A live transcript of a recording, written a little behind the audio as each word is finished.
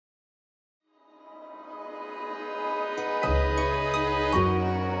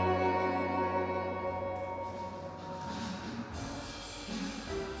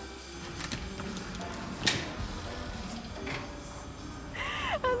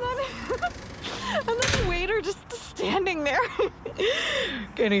And then the waiter just standing there.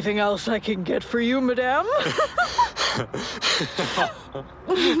 Anything else I can get for you, madame?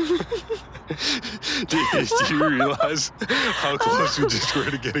 Do you realize how close we just were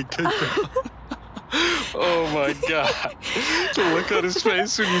to getting kicked out? Oh my God. The look on his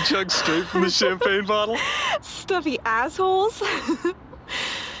face when you chug straight from the champagne bottle. Stuffy assholes.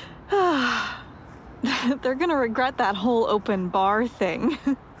 They're gonna regret that whole open bar thing.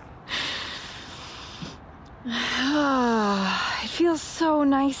 It feels so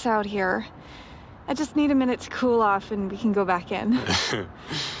nice out here. I just need a minute to cool off and we can go back in.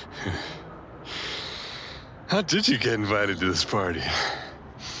 How did you get invited to this party?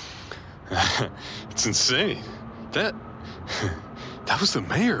 It's insane. That was the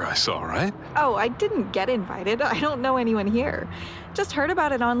mayor I saw, right? Oh, I didn't get invited. I don't know anyone here. Just heard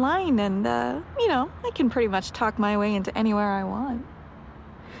about it online and, I can pretty much talk my way into anywhere I want.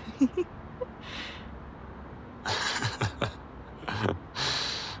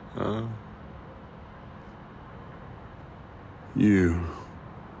 You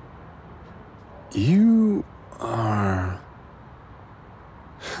are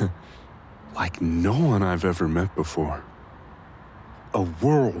like no one I've ever met before. A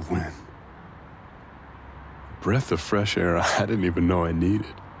whirlwind. A breath of fresh air I didn't even know I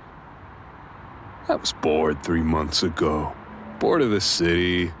needed. I was bored 3 months ago. Bored of the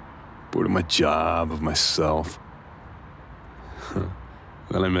city, bored of my job, of myself.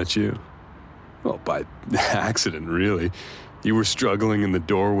 Then I met you. Well, by accident, really. You were struggling in the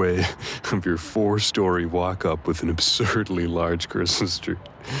doorway of your 4-story walk-up with an absurdly large Christmas tree.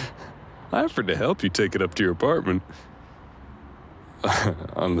 I offered to help you take it up to your apartment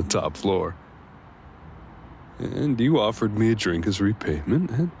on the top floor. And you offered me a drink as repayment.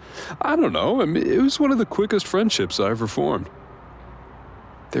 And I don't know, it was one of the quickest friendships I ever formed.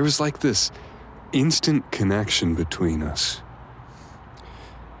 There was like this instant connection between us.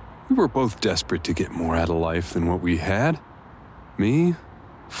 We were both desperate to get more out of life than what we had. Me,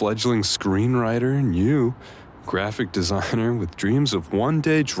 fledgling screenwriter, and you, graphic designer with dreams of one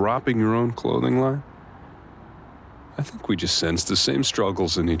day dropping your own clothing line. I think we just sensed the same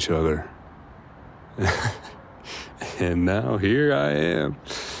struggles in each other. And now here I am,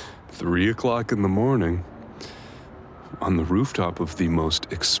 3 o'clock in the morning, on the rooftop of the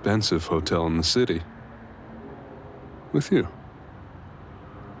most expensive hotel in the city, with you.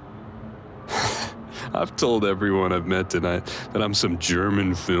 I've told everyone I've met tonight that I'm some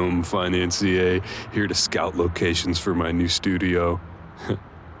German film financier here to scout locations for my new studio.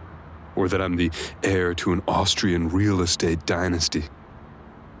 Or that I'm the heir to an Austrian real estate dynasty.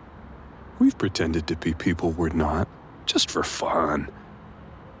 We've pretended to be people we're not, just for fun.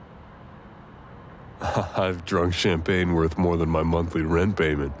 I've drunk champagne worth more than my monthly rent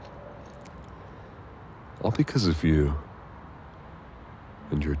payment. All because of you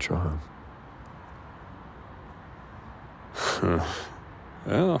and your charm.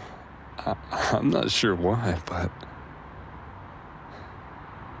 Well, I'm not sure why, but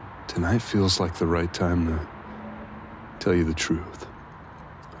tonight feels like the right time to tell you the truth.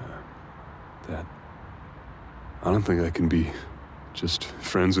 That I don't think I can be just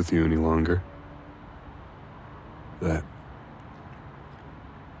friends with you any longer. That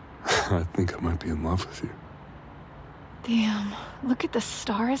I think I might be in love with you. Damn, look at the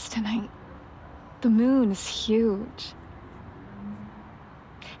stars tonight. The moon is huge.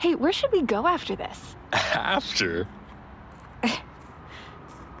 Hey, where should we go after this? After?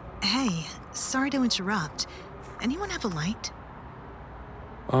 Hey, sorry to interrupt. Anyone have a light?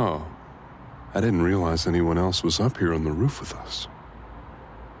 Oh, I didn't realize anyone else was up here on the roof with us.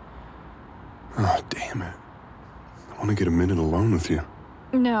 Oh, damn it. I want to get a minute alone with you.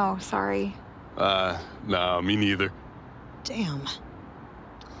 No, sorry. No, me neither. Damn.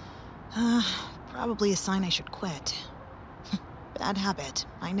 Probably a sign I should quit. Bad habit,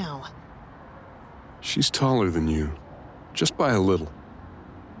 I know. She's taller than you, just by a little.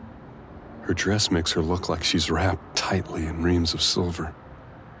 Her dress makes her look like she's wrapped tightly in reams of silver.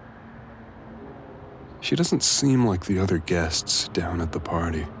 She doesn't seem like the other guests down at the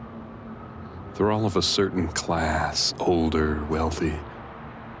party. They're all of a certain class, older, wealthy.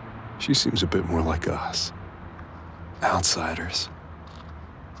 She seems a bit more like us. Outsiders.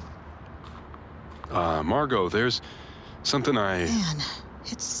 Margot, there's something Man,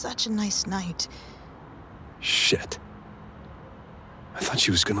 it's such a nice night. Shit. I thought she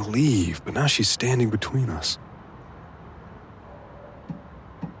was gonna leave, but now she's standing between us.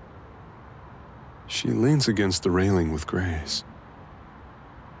 She leans against the railing with grace,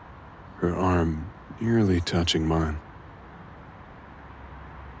 her arm nearly touching mine.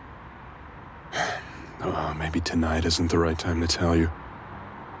 Maybe tonight isn't the right time to tell you.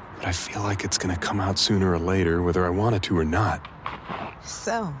 But I feel like it's gonna come out sooner or later, whether I want it to or not.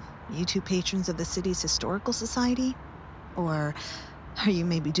 So, you two patrons of the city's historical society? Or are you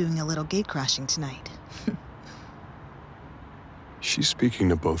maybe doing a little gate crashing tonight? She's speaking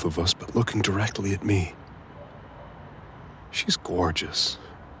to both of us, but looking directly at me. She's gorgeous.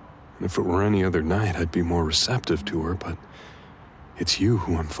 And if it were any other night, I'd be more receptive to her, but it's you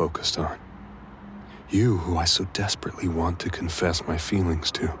who I'm focused on. You who I so desperately want to confess my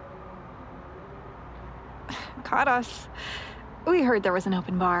feelings to. Caught us. We heard there was an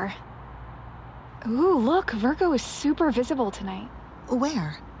open bar. Ooh, look, Virgo is super visible tonight.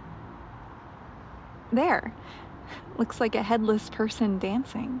 Where? There. Looks like a headless person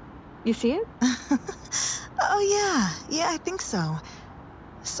dancing. You see it? Oh, yeah. Yeah, I think so.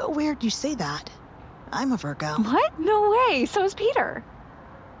 So weird you say that. I'm a Virgo. What? No way. So is Peter.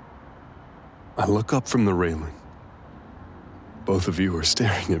 I look up from the railing. Both of you are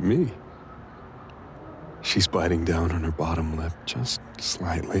staring at me. She's biting down on her bottom lip just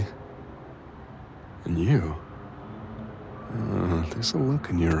slightly. And you? There's a look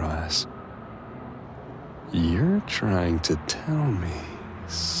in your eyes. You're trying to tell me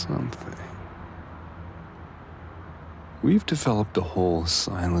something. We've developed a whole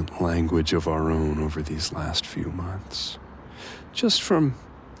silent language of our own over these last few months. Just from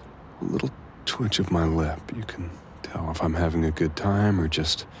a little twitch of my lip, you can tell if I'm having a good time or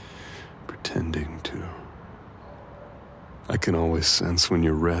just pretending to. I can always sense when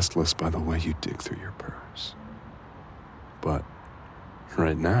you're restless by the way you dig through your purse. But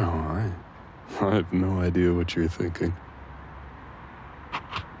right now, I have no idea what you're thinking.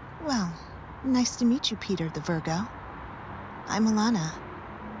 Well, nice to meet you, Peter the Virgo. I'm Alana.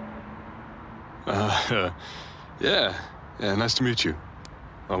 Yeah, nice to meet you,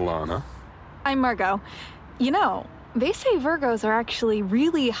 Alana. I'm Margot. You know, they say Virgos are actually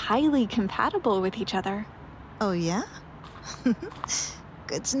really highly compatible with each other. Oh, yeah?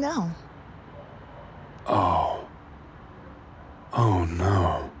 Good to know. Oh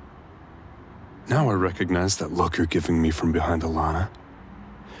no. Now I recognize that look you're giving me from behind Alana.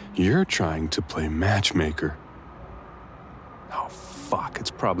 You're trying to play matchmaker. Oh, fuck.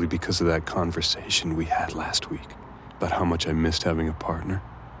 It's probably because of that conversation we had last week about how much I missed having a partner.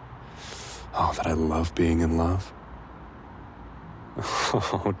 Oh, that I love being in love.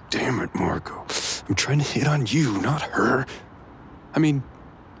 Oh, damn it, Marco. I'm trying to hit on you, not her. I mean,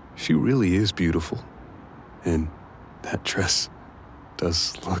 she really is beautiful. And that dress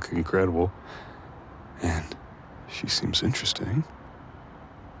does look incredible. And she seems interesting.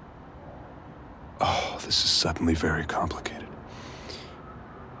 Oh, this is suddenly very complicated.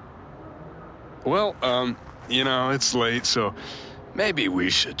 Well, it's late, so maybe we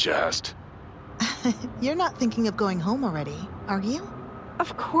should just... You're not thinking of going home already, are you?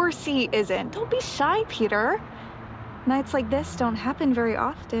 Of course he isn't. Don't be shy, Peter. Nights like this don't happen very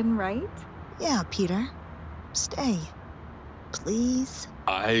often, right? Yeah, Peter. Stay. Please?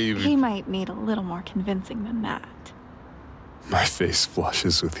 He might need a little more convincing than that. My face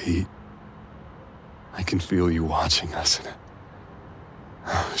flushes with heat. I can feel you watching us in it.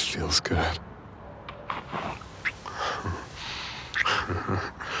 Oh, it feels good.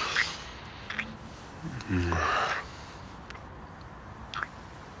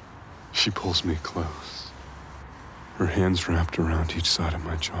 She pulls me close. Her hands wrapped around each side of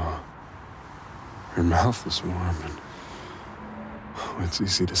my jaw. Her mouth is warm and it's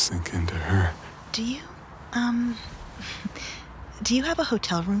easy to sink into her. Do you have a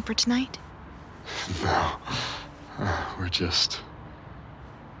hotel room for tonight? No. We're just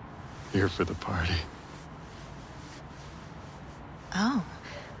here for the party. Oh.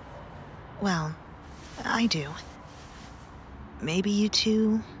 Well, I do. Maybe you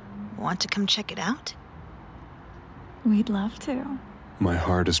two want to come check it out? We'd love to. My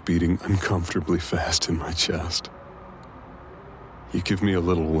heart is beating uncomfortably fast in my chest. You give me a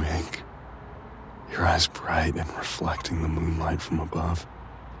little wink. Your eyes bright and reflecting the moonlight from above.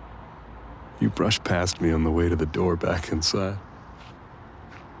 You brush past me on the way to the door back inside.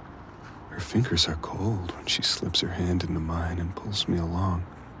 Her fingers are cold when she slips her hand into mine and pulls me along.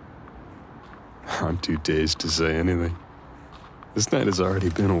 I'm too dazed to say anything. This night has already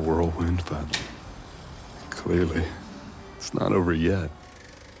been a whirlwind, but clearly, it's not over yet.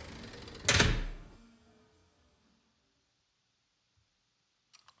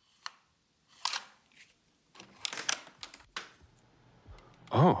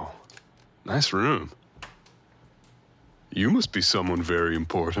 Oh, nice room. You must be someone very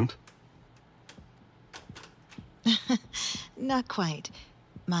important. Not quite.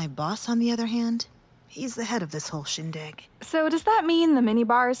 My boss, on the other hand, He's the head of this whole shindig. So does that mean the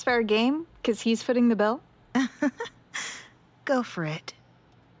minibar is fair game? Because he's footing the bill? Go for it.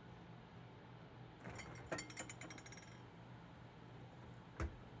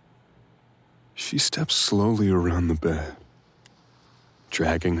 She steps slowly around the bed,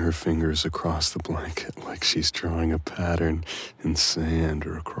 dragging her fingers across the blanket like she's drawing a pattern in sand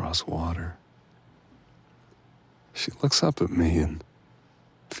or across water. She looks up at me and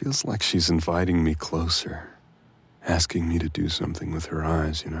feels like she's inviting me closer, asking me to do something with her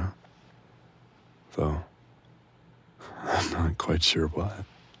eyes, you know? Though, I'm not quite sure what.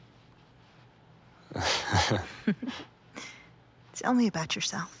 Tell me about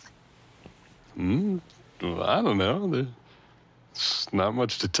yourself. Well, I don't know. There's not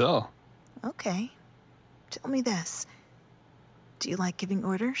much to tell. Okay. Tell me this. Do you like giving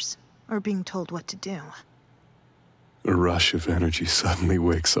orders or being told what to do? A rush of energy suddenly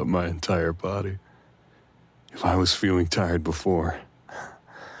wakes up my entire body. If I was feeling tired before,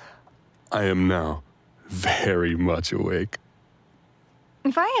 I am now very much awake.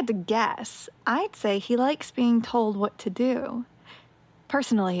 If I had to guess, I'd say he likes being told what to do.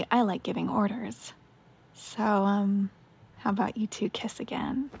 Personally, I like giving orders. So, how about you two kiss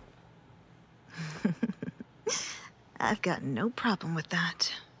again? I've got no problem with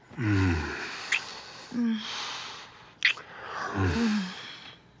that.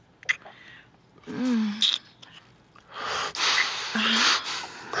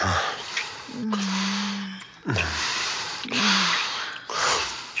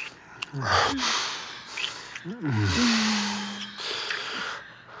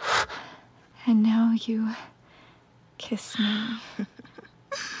 And now you kiss me.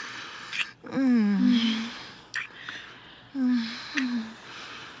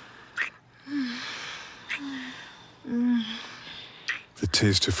 The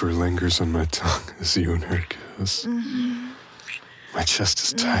taste of her lingers on my tongue as you and her kiss. My chest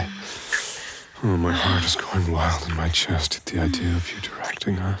is tight. Oh, my heart is going wild in my chest at the idea of you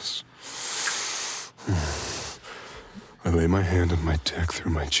directing us. I lay my hand on my dick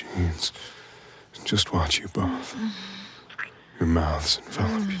through my jeans and just watch you both. Your mouths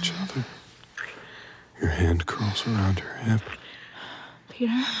envelop each other. Your hand curls around her hip.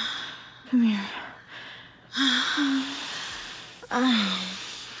 Peter, come here.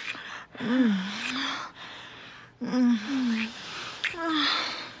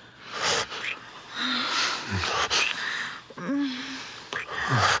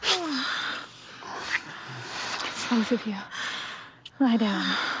 Both of you, lie down.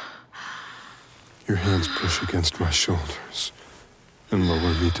 Your hands push against my shoulders and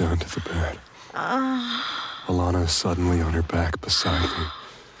lower me down to the bed. Alana is suddenly on her back beside me.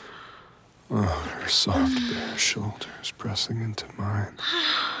 Oh, her soft, bare shoulders pressing into mine.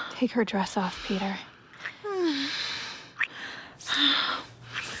 Take her dress off, Peter.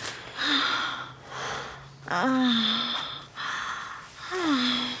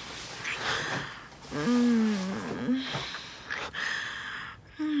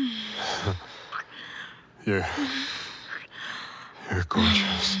 You're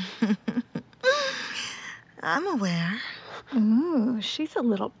gorgeous. I'm aware. Ooh, she's a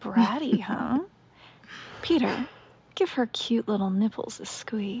little bratty, huh? Peter, give her cute little nipples a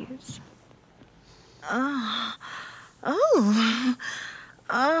squeeze. Oh,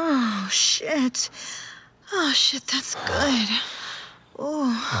 shit. Oh, shit, that's good.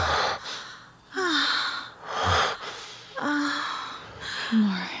 Oh.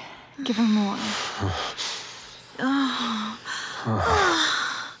 More. Give her more.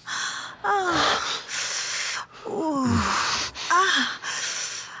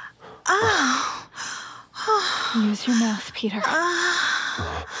 Use your mouth, Peter.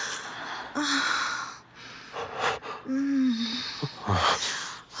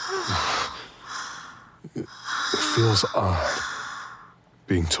 It feels odd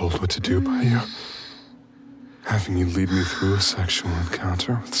being told what to do by you. Having you lead me through a sexual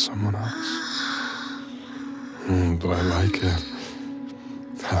encounter with someone else. But I like it.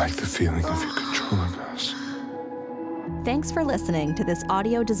 I like the feeling of you controlling us. Thanks for listening to this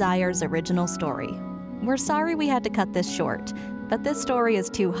Audio Desires original story. We're sorry we had to cut this short, but this story is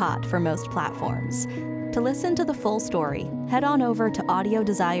too hot for most platforms. To listen to the full story, head on over to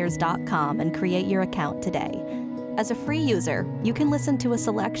audiodesires.com and create your account today. As a free user, you can listen to a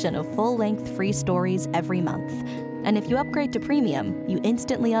selection of full-length free stories every month. And if you upgrade to premium, you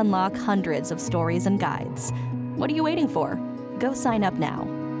instantly unlock hundreds of stories and guides. What are you waiting for? Go sign up now.